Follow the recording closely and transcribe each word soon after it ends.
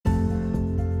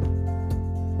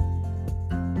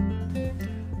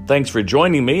Thanks for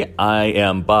joining me. I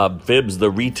am Bob Phibbs, the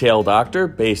Retail Doctor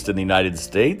based in the United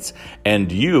States,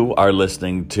 and you are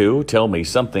listening to Tell Me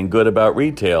Something Good About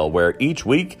Retail, where each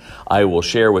week I will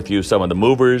share with you some of the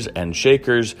movers and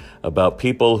shakers about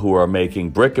people who are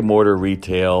making brick and mortar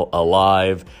retail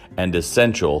alive and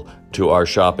essential to our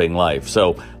shopping life.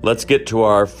 So let's get to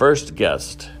our first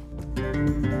guest.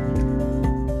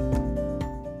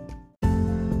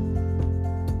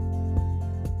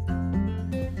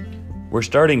 We're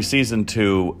starting season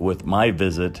 2 with my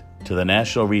visit to the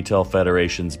National Retail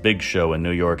Federation's big show in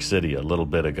New York City a little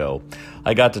bit ago.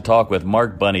 I got to talk with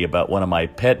Mark Bunny about one of my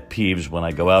pet peeves when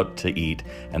I go out to eat,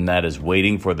 and that is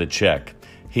waiting for the check.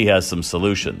 He has some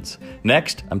solutions.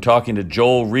 Next, I'm talking to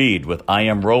Joel Reed with I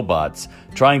Am Robots,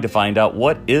 trying to find out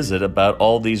what is it about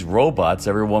all these robots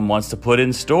everyone wants to put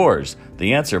in stores.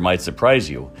 The answer might surprise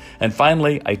you. And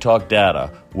finally, I talk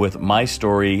data with My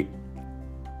Story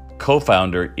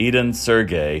co-founder Eden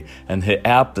Sergey and the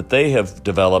app that they have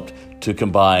developed to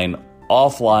combine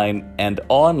offline and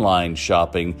online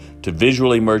shopping to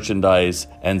visually merchandise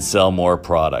and sell more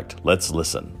product. Let's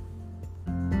listen.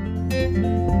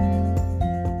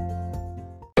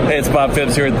 Hey, it's Bob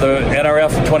Phibbs here at the NRF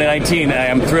 2019. I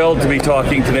am thrilled to be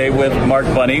talking today with Mark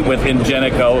Bunny with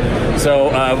Ingenico. So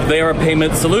they are a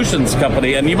payment solutions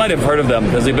company, and you might have heard of them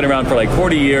because they've been around for like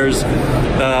 40 years.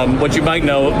 What you might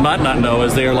not know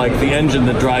is they are like the engine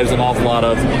that drives an awful lot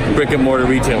of brick and mortar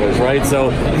retailers, right? So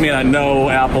I mean, I know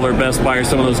Apple or Best Buy or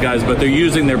some of those guys, but they're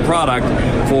using their product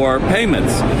for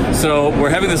payments. So we're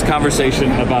having this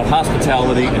conversation about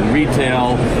hospitality and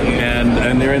retail,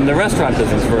 and they're in the restaurant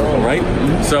business vertical, right?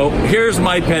 So here's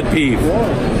my pet peeve.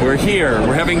 We're here.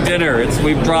 We're having dinner.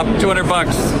 We've dropped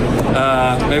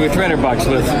 $200, maybe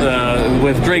 $300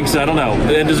 with drinks. I don't know,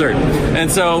 and dessert.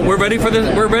 And so we're ready for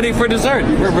this. We're ready for dessert.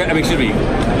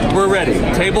 We're ready.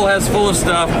 Table has full of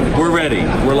stuff. We're ready.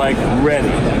 We're like ready.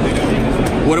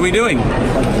 What are we doing?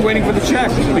 We're waiting for the check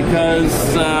because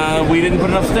we didn't put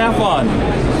enough staff on.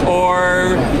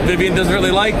 Or Vivian doesn't really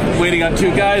like waiting on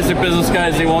two guys. They're business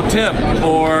guys. They won't tip.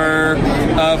 Or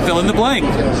fill in the blank.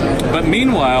 But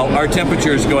meanwhile, our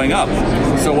temperature is going up.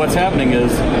 So what's happening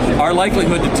is our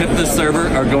likelihood to tip this server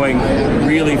are going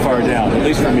really far down, at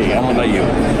least for me. I don't know about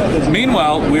you.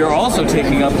 Meanwhile, we are also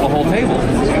taking up the whole table,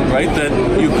 right? That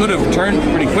you could have turned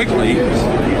pretty quickly,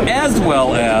 as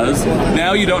well as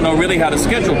now you don't know really how to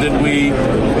schedule.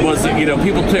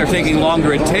 People are taking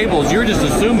longer at tables. You're just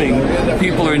assuming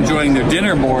people are enjoying their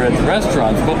dinner more at the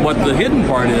restaurants. But what the hidden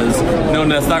part is, no,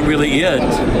 that's not really it.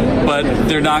 But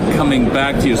they're not coming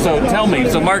back to you. So tell me.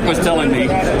 So Mark was telling me,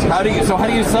 how do you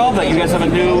solve that? You guys have a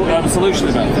new solution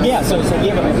about this. Yeah. So we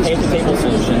have a pay-at-the-table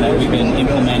solution that we've been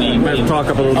implementing. Let's talk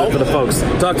up a little bit for the folks.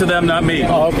 Talk to them, not me.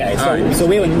 Oh, okay. So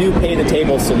we have a new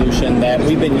pay-at-the-table solution that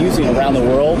we've been using around the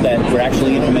world that we're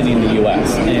actually implementing in the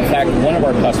U.S. And in fact, one of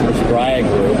our customers, Brya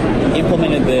Group,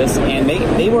 implemented this, and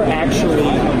they were actually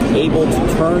able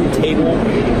to turn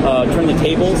the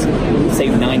tables,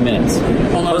 save 9 minutes.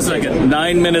 Hold on a second.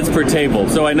 9 minutes per table.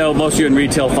 So I know most of you in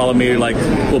retail follow me. You're like,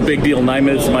 well, big deal. 9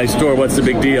 minutes in my store. What's the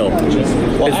big deal?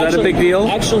 Well, is that a big deal?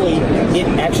 Actually, it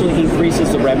actually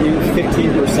increases the revenue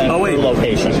 15% per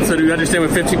location. So do you understand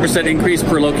what 15% increase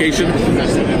per location?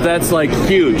 That's like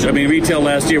huge. I mean, retail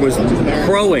last year was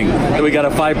crowing that we got a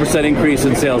 5% increase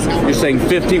in sales. You're saying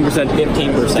 15%.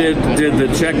 15%. Did the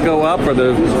check go up or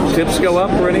the tips go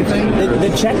up or anything?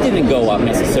 The check didn't go up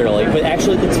necessarily, but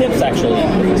actually the tips actually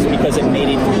increased because it made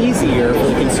it easier for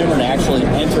the consumer to actually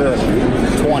enter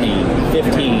 20,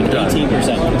 15,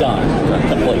 18% done,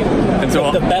 complete. And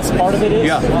so the best part of it is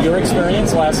your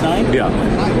experience last night. Yeah.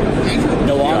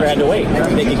 No longer had to wait.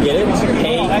 They could get it,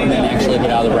 pay, and then actually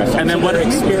get out of the restaurant. And then what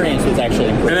experience was actually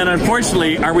improved. And then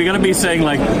unfortunately, are we going to be saying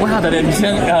like, wow, that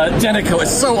Ingenico is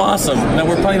so awesome? No,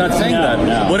 we're probably not saying that.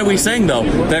 No. What are we saying though?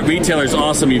 That retailer's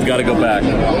awesome, you've got to go back.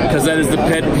 Because that is the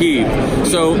pet peeve.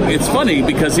 So it's funny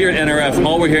because here at NRF,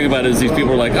 all we're hearing about is these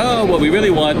people are like, oh, what we really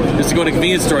want is to go to a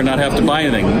convenience store and not have to buy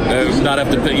anything, not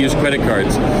have to use credit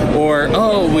cards. Or,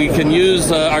 oh, we can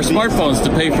use our smartphones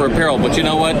to pay for apparel, but you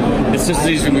know what? It's just as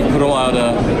easy when we put out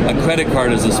a credit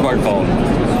card as a smartphone.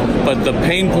 But the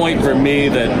pain point for me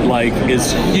that like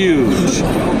is huge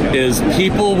is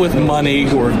people with money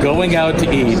who are going out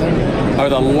to eat are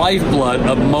the lifeblood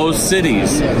of most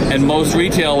cities, and most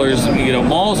retailers,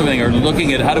 malls, everything are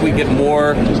looking at how do we get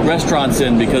more restaurants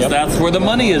in, because that's where the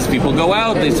money is. People go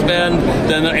out, they spend,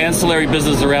 then the ancillary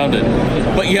business around it.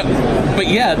 But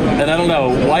yet, and I don't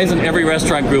know, why isn't every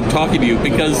restaurant group talking to you?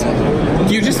 Because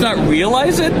do you just not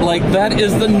realize it? Like, that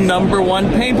is the number one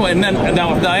pain point. And then now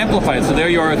I amplify it. So there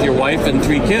you are with your wife and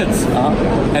 3 kids,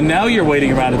 and now you're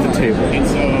waiting around at the table.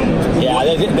 Yeah,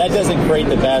 that doesn't create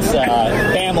the best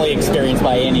family experience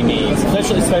by any means,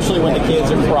 especially when the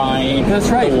kids are crying. That's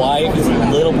right. The wife is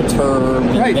a little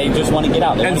perturbed. Right. They just want to get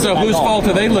out. And so whose fault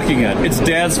are they looking at? It's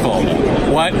Dad's fault.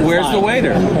 Where's the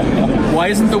waiter? Why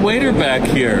isn't the waiter back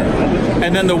here?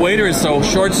 And then the waiter is so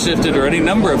short-shifted or any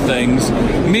number of things.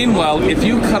 Meanwhile, if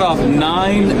you cut off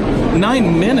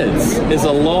 9 minutes is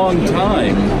a long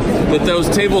time that those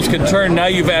tables can turn. Now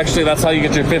that's how you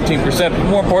get your 15%.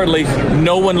 More importantly,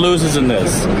 no one loses in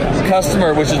this.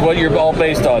 Customer, which is what you're all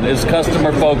based on, is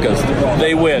customer focused.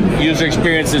 They win. User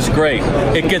experience is great.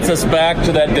 It gets us back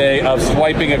to that day of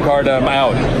swiping a card and I'm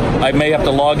out. I may have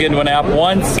to log into an app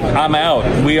once, I'm out.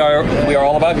 We are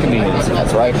all about convenience.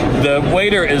 That's right. The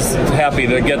waiter is happy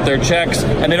to get their checks,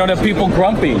 and they don't have people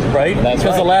grumpy, right? That's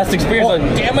because the last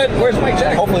experience, damn it, where's my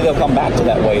check? Hopefully they'll come back to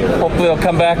that waiter. Hopefully they'll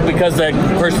come back because that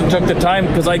person took the time,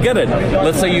 because I get it.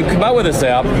 Let's say you come out with this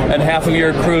app, and half of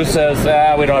your crew says,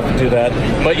 we don't have to do that.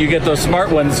 But you get those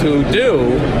smart ones who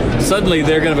do, suddenly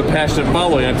they're going to have a passionate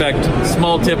following. In fact,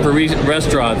 small tip for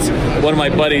restaurants, one of my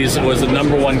buddies was the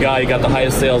 #1 guy. He got the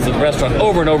highest sales at the restaurant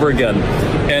over and over again.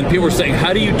 And people were saying,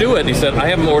 how do you do it? And he said, I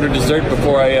have them order dessert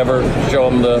before I ever show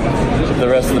them the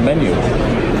rest of the menu.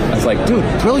 I was like, dude,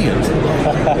 brilliant.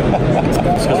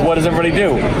 Because what does everybody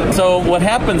do? So what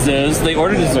happens is they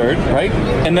order dessert, right?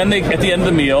 And then at the end of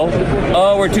the meal,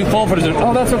 we're too full for dessert.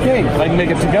 Oh, that's okay. I can make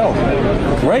it to go.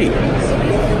 Great.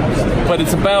 But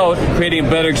it's about creating a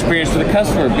better experience for the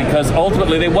customer, because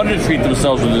ultimately they wanted to treat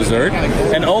themselves with dessert,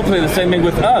 and ultimately the same thing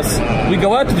with us. We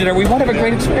go out to dinner, we want to have a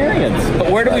great experience,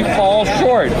 but where do we fall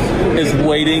short is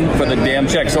waiting for the damn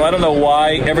check. So I don't know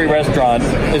why every restaurant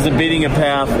isn't beating a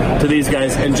path to these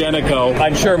guys. Ingenico,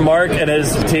 I'm sure Mark and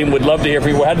his team would love to hear from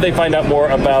you. How did they find out more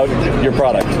about your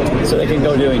product? So they can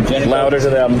go to Ingenico. Louder to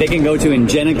them. They can go to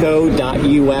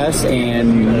ingenico.us,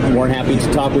 and we're happy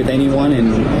to talk with anyone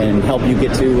and help you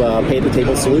get to pay the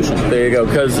table solution. There you go,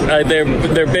 because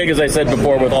they're big, as I said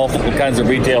before, with all kinds of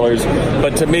retailers.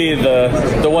 But to me,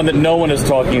 the one that no one is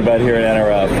talking about here at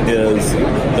NRF is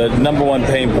the #1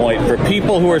 pain point for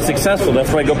people who are successful.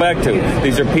 That's what I go back to.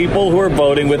 These are people who are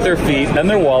voting with their feet and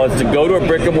their wallets to go to a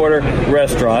brick and mortar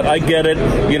restaurant. I get it.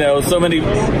 So many.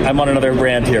 I'm on another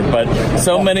rant here, but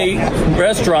so many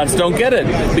restaurants don't get it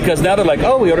because now they're like,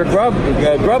 oh, we order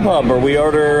Grubhub or we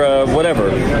order whatever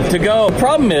to go. The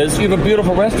problem is you have a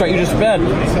beautiful restaurant you just spent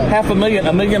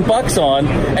 $1 million bucks on,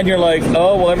 and you're like,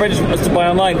 oh, well, everybody just wants to buy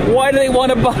online. Why do they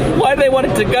want to buy? Why do they want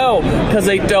it to go? Because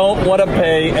they don't want to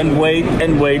pay and wait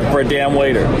for a damn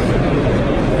waiter.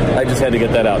 I just had to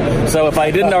get that out. So if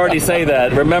I didn't already say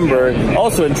that, remember,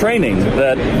 also in training,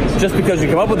 that just because you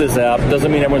come up with this app doesn't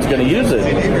mean everyone's going to use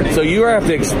it. So you have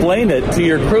to explain it to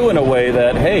your crew in a way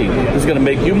that, hey, this is going to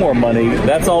make you more money.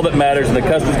 That's all that matters, and the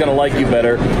customer's going to like you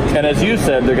better. And as you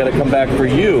said, they're going to come back for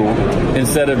you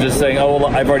instead of just saying, oh,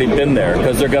 well, I've already been there,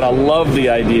 because they're going to love the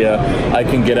idea I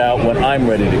can get out when I'm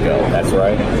ready to go. That's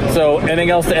right. So anything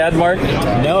else to add, Mark?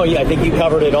 No, I think you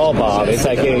covered it all, Bob. It's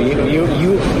like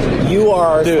you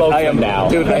are spokesman now.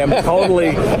 Dude, I am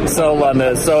totally sold on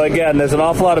this. So again, there's an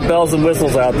awful lot of bells and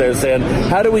whistles out there saying,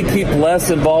 how do we keep less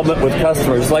involvement with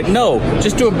customers? Like, no,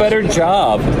 just do a better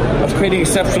job of creating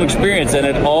exceptional experience, and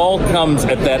it all comes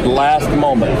at that last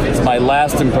moment. It's my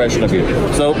last impression of you.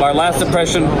 So our last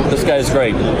impression, this guy is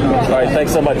great. All right,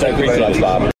 thanks so much. I appreciate it,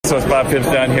 Bob. So it's Bob Phipps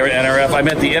down here at NRF. I'm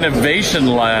at the Innovation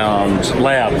Lab,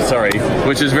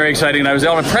 which is very exciting. I was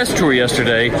on a press tour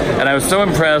yesterday, and I was so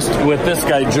impressed with this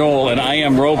guy, Joel, and I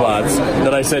Am Robots,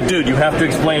 that I said, dude, you have to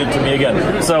explain it to me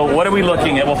again. So what are we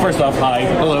looking at? Well, first off, hi.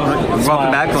 Hello.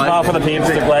 Welcome back. Smile for the team.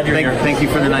 So glad you're here. Thank you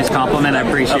for the nice compliment. I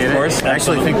appreciate it. Of course. I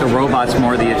actually think the robot's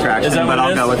more the attraction, but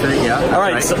I'll go with it. Yeah. All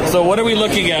right. So what are we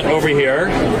looking at over here?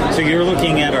 So you're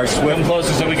looking at our Swift. Come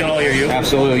closer so we can all hear you.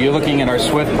 Absolutely. You're looking at our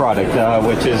Swift product,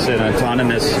 which is an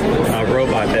autonomous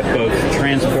robot that both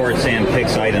transports and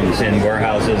picks items in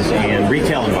warehouses and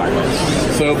retail environments.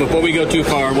 So before we go too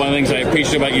far, one of the things I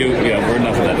appreciate about you, we're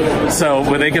enough of that. So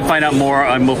where they can find out more,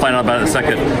 we'll find out about it in a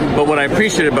second. But what I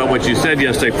appreciate about what you said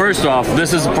yesterday, first off,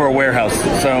 this is for a warehouse.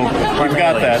 So we've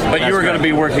got that. But you were going to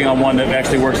be working on one that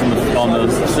actually works on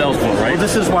the sales floor, right? Well,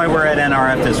 this is why we're at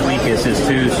NRF this week, is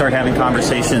to start having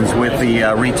conversations with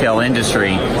the retail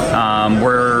industry.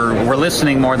 We're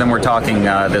listening more than we're talking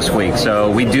this week.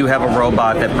 So we do have a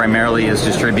robot that primarily is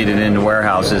distributed into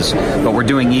warehouses, but we're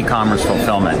doing e-commerce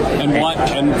fulfillment.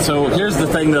 And so here's the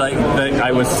thing that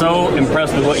I was so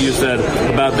impressed with what you said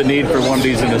about the need for one of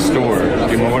these in a store. Do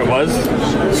you remember what it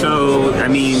was? So, I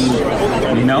mean,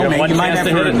 no, you might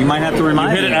have to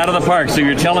remind me. You hit it out of the park. So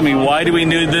you're telling me, why do we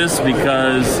need this?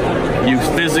 Because you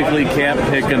physically can't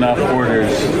pick enough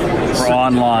orders for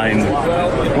online,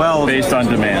 well, based on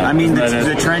demand. I mean,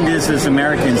 the trend is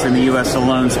Americans in the U.S.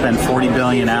 alone spend 40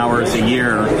 billion hours a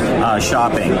year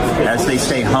shopping. As they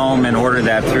stay home and order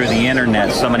that through the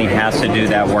internet, somebody has to do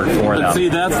that work for them. But see,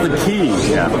 that's the key.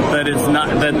 Yeah. That it's not.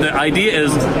 That the idea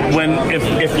is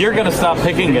if you're going to stop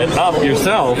picking it up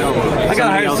yourself, I got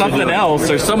to hire something else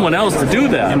or someone else to do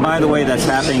that. And by the way, that's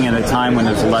happening at a time when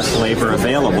there's less labor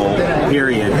available,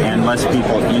 period, and less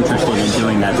people interested in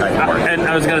doing that type of work. And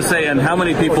I was going to say, and how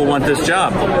many people want this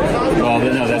job? Well,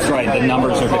 no, that's right. The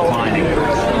numbers are declining.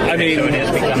 I mean, so it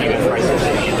is becoming a crisis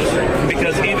in the industry.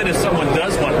 Because even if someone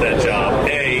does want that job,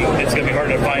 A, it's going to be hard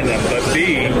to find them, but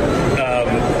B,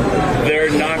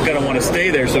 they're not going to want to stay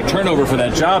there, so turnover for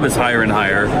that job is higher and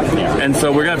higher. Yeah. And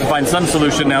so we're going to have to find some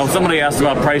solution now. Somebody asked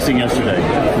about pricing yesterday,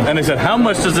 and they said, how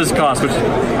much does this cost? Which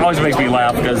always makes me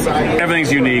laugh because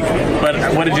everything's unique.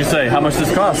 But what did you say? How much does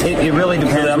this cost? It really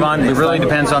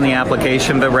depends on the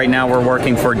application, but right now we're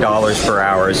working for dollars per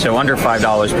hour. So under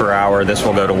 $5 per hour, this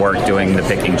will go to work doing the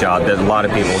picking job that a lot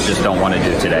of people just don't want to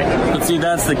do today. But see,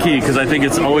 that's the key, because I think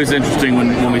it's always interesting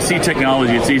when we see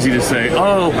technology, it's easy to say,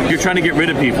 oh, you're trying to get rid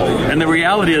of people. And the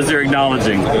reality is they're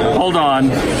acknowledging, hold on,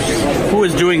 who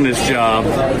is doing this job?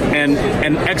 And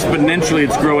exponentially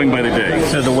it's growing by the day.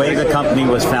 So the way the company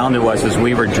was founded was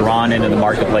we were drawn into the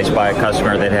marketplace by a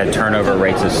customer that had turnover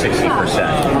rates of 60%.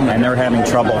 And they're having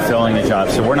trouble filling the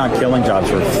jobs. So we're not killing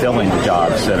jobs, we're filling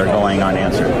jobs that are going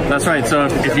unanswered. That's right. So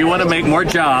if you want to make more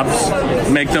jobs,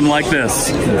 make them like this.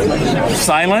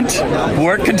 Silent,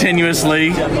 work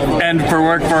continuously, and for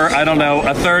work for, I don't know,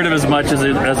 a third of as much as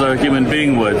a human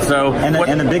being would. So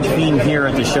and the big theme here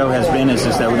at the show has been is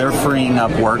that they're freeing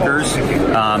up workers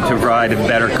to provide a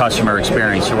better customer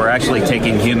experience. So we're actually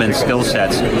taking human skill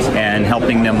sets and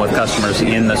helping them with customers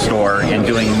in the store and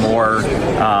doing more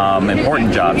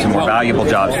important jobs and more valuable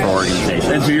jobs for organizations.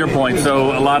 And to your point,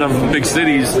 so a lot of big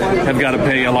cities have got to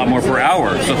pay a lot more per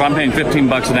hour. So if I'm paying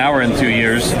 $15 an hour in 2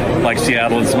 years, like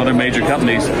Seattle and some other major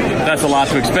companies, that's a lot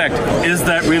to expect. Is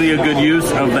that really a good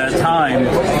use of that time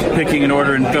picking an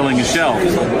order and filling a shelf?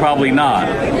 Probably not.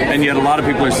 And yet a lot of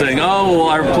people are saying, oh, well,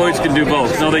 our employees can do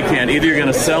both. No, they can't. Either you're going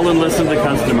to sell and listen to the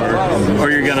customer, or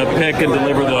you're going to pick and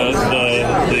deliver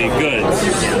the goods.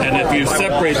 And if you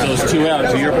separate those two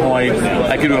out, to your point,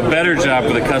 I can do a better job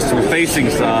for the customer-facing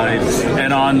side,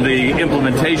 and on the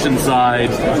implementation side,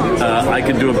 I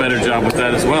can do a better job with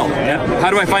that as well. Yeah. How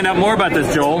do I find out more about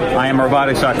this, Joel?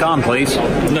 IamRobotics.com, please.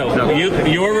 No.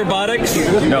 Your robotics?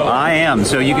 No, I am.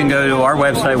 So you can go to our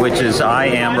website, which is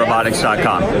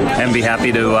IamRobotics.com, and be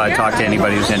happy to talk to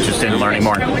anybody who's interested in learning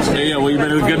more. Yeah, well, you've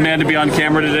been a good man to be on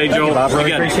camera today, Joel. I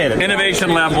really appreciate it. Innovation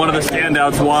Lab, one of the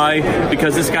standouts. Why?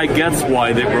 Because this guy gets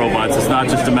why they robots. It's not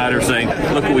just a matter of saying,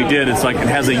 look what we did. It's like it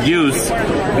has a use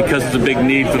because it's a big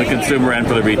need for the consumer and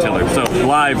for the retailer. So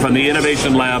live from the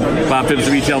Innovation Lab, Bob Phipps,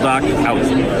 Retail Doc, out.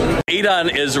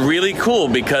 Edon is really cool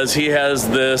because he has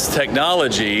this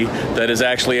technology that is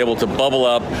actually able to bubble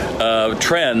up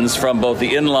trends from both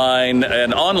the inline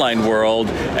and online world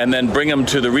and then bring them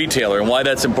to the retailer. And why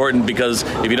that's important, because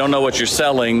if you don't know what you're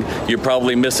selling, you're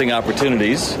probably missing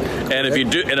opportunities. And if you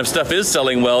do, and if stuff is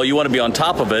selling well, you want to be on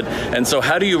top of it. And so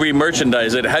how do you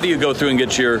re-merchandise it? How do you go through and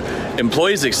get your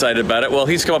employees excited about it? Well,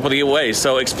 he's come up with a way.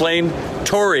 So explain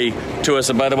Tori to us.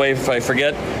 And by the way, if I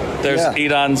forget, there's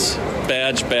Edon's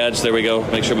badge. There we go.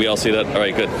 Make sure we all see that. All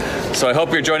right, good. So I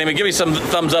hope you're joining me. Give me some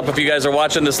thumbs up if you guys are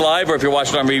watching this live, or if you're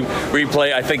watching on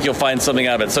replay. I think you'll find something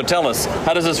out of it. So tell us,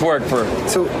 how does this work for?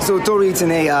 So Tori, it's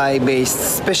an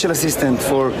AI-based special assistant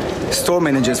for store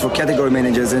managers, for category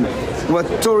managers, and what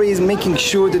Tori is making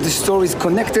sure that the store is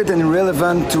connected and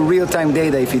relevant to real-time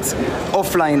data. If it's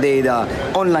offline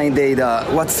data, online data,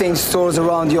 what same stores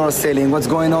around you are selling, what's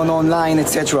going on online,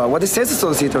 etc. What the sales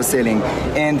associates are selling,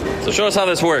 and so show us how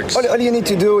this works. All you need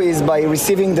to do is by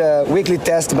receiving the weekly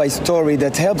test by Tori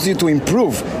that helps you to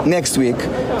improve next week.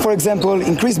 For example,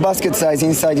 increase basket size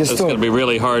inside your store. It's going to be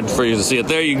really hard for you to see it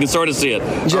there. You can sort of see it.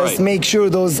 Just make sure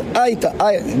those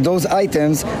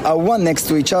items are one next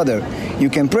to each other. You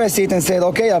can press it and say,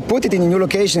 okay, I put it in a new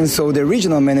location, so the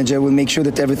regional manager will make sure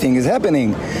that everything is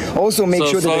happening. Also make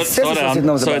sure that the sales associate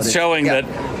knows about it. So it's showing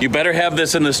that you better have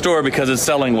this in the store because it's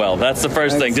selling well. That's the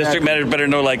first thing. District manager better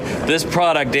know, like, this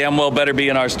product damn well better be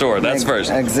in our store. That's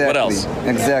first. Exactly. What else?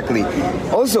 Exactly.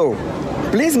 Also,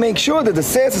 please make sure that the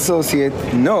sales associate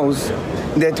knows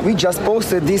that we just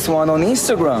posted this one on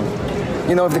Instagram.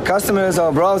 You know, if the customers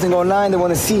are browsing online, they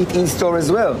want to see it in store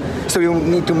as well. So you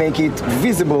need to make it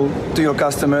visible to your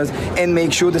customers and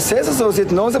make sure the sales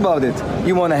associate knows about it.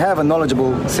 You want to have a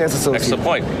knowledgeable sales associate. Excellent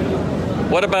point.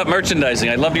 What about merchandising?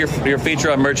 I love your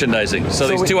feature on merchandising. So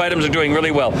these two items are doing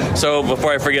really well. So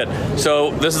before I forget,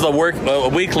 so this is a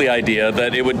weekly idea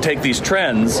that it would take these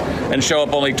trends and show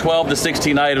up only 12 to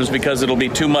 16 items because it'll be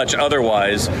too much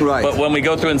otherwise. Right. But when we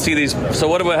go through and see these, so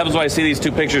what happens when I see these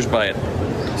two pictures by it?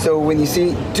 So when you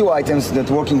see two items that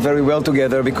working very well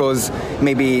together because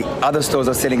maybe other stores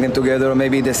are selling them together, or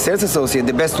maybe the sales associate,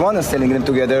 the best one, is selling them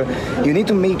together, you need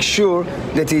to make sure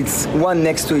that it's one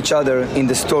next to each other in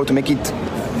the store to make it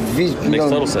Makes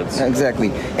total sense.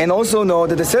 Exactly. And also know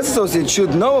that the sales associate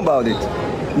should know about it.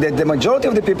 That the majority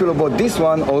of the people who bought this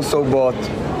one also bought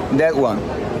that one.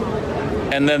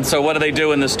 And then, so what do they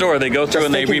do in the store? They go through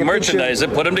and they re-merchandise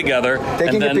it, put them together.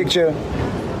 Taking a picture.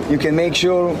 You can make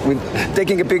sure with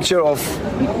taking a picture of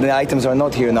the items are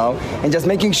not here now and just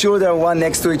making sure they're one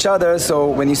next to each other, so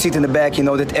when you sit in the back you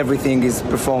know that everything is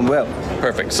performed well.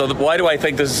 Perfect. So why do I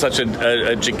think this is such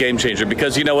a game changer?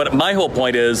 Because you know what, my whole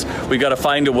point is we got to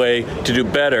find a way to do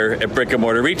better at brick and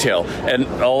mortar retail, and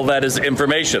all that is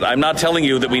information. I'm not telling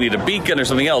you that we need a beacon or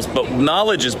something else, but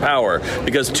knowledge is power,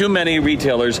 because too many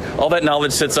retailers, all that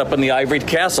knowledge sits up in the ivory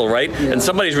castle, right? Yeah. And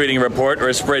somebody's reading a report or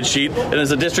a spreadsheet, and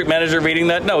is the district manager reading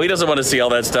that? No, he doesn't want to see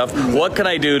all that stuff. What can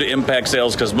I do to impact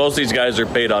sales? Because most of these guys are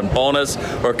paid on bonus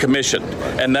or commission.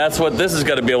 And that's what this is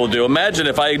going to be able to do. Imagine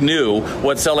if I knew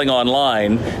what's selling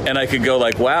online and I could go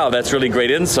like, wow, that's really great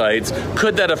insights.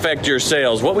 Could that affect your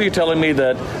sales? What were you telling me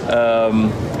that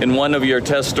in one of your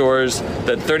test stores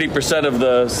that 30% of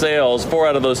the sales, 4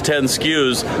 out of those 10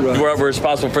 SKUs were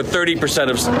responsible for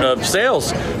 30% of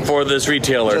sales for this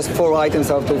retailer? Just 4 items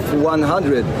out of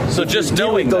 100. So just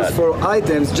knowing those 4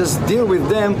 items, just deal with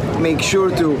them, make sure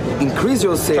to increase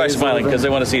your sales. Try smiling, because they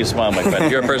want to see you smile, my friend.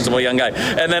 You're a personable young guy.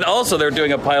 And then also they're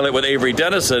doing a pilot with Avery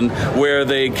Dennison where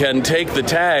they can take the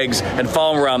tags and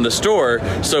follow them around the store.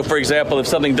 So for example, if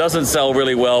something doesn't sell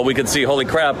really well, we can see, holy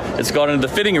crap, it's gone into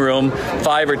the fitting room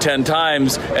 5 or 10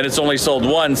 times and it's only sold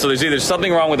once. So there's either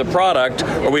something wrong with the product,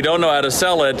 or we don't know how to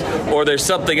sell it, or there's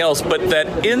something else. But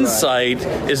that insight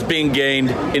is being gained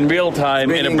in real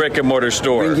time in a brick and mortar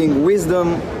store. Bringing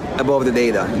wisdom above the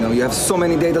data. You know, you have so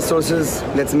many data sources.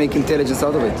 Let's make intelligence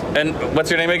out of it. And what's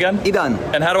your name again? Idan.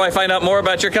 And how do I find out more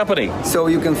about your company? So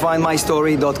you can find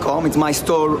mystory.com. It's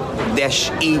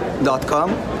mystore-e.com.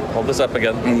 Hold this up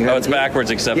again. Oh, it's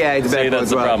backwards, except. Yeah, it's backwards. That's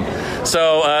the problem.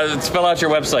 So spell out your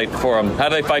website for them. How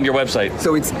do they find your website?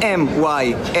 So it's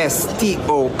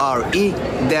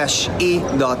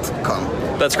mystore-e.com.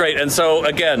 That's great. And so,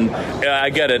 again, I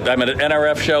get it. I'm at an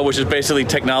NRF show, which is basically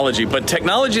technology. But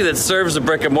technology that serves the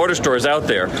brick and mortar store is out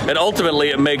there. And ultimately,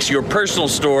 it makes your personal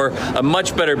store a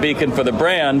much better beacon for the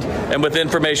brand. And with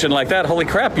information like that, holy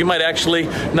crap, you might actually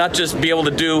not just be able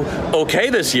to do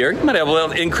okay this year, you might be able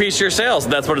to increase your sales.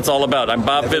 That's what it's all about. I'm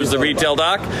Bob Phibbs, the Retail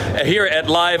Doc, here at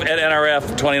Live at NRF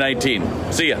 2019.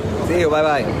 See ya. See you.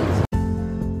 Bye-bye.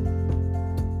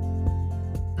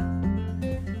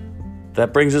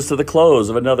 That brings us to the close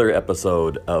of another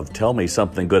episode of Tell Me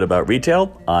Something Good About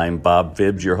Retail. I'm Bob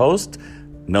Phibbs, your host,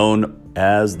 known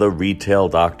as the Retail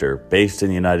Doctor, based in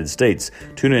the United States.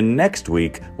 Tune in next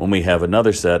week when we have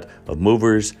another set of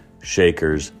movers,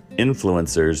 shakers,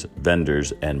 influencers,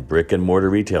 vendors, and brick and mortar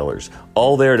retailers,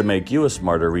 all there to make you a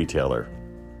smarter retailer.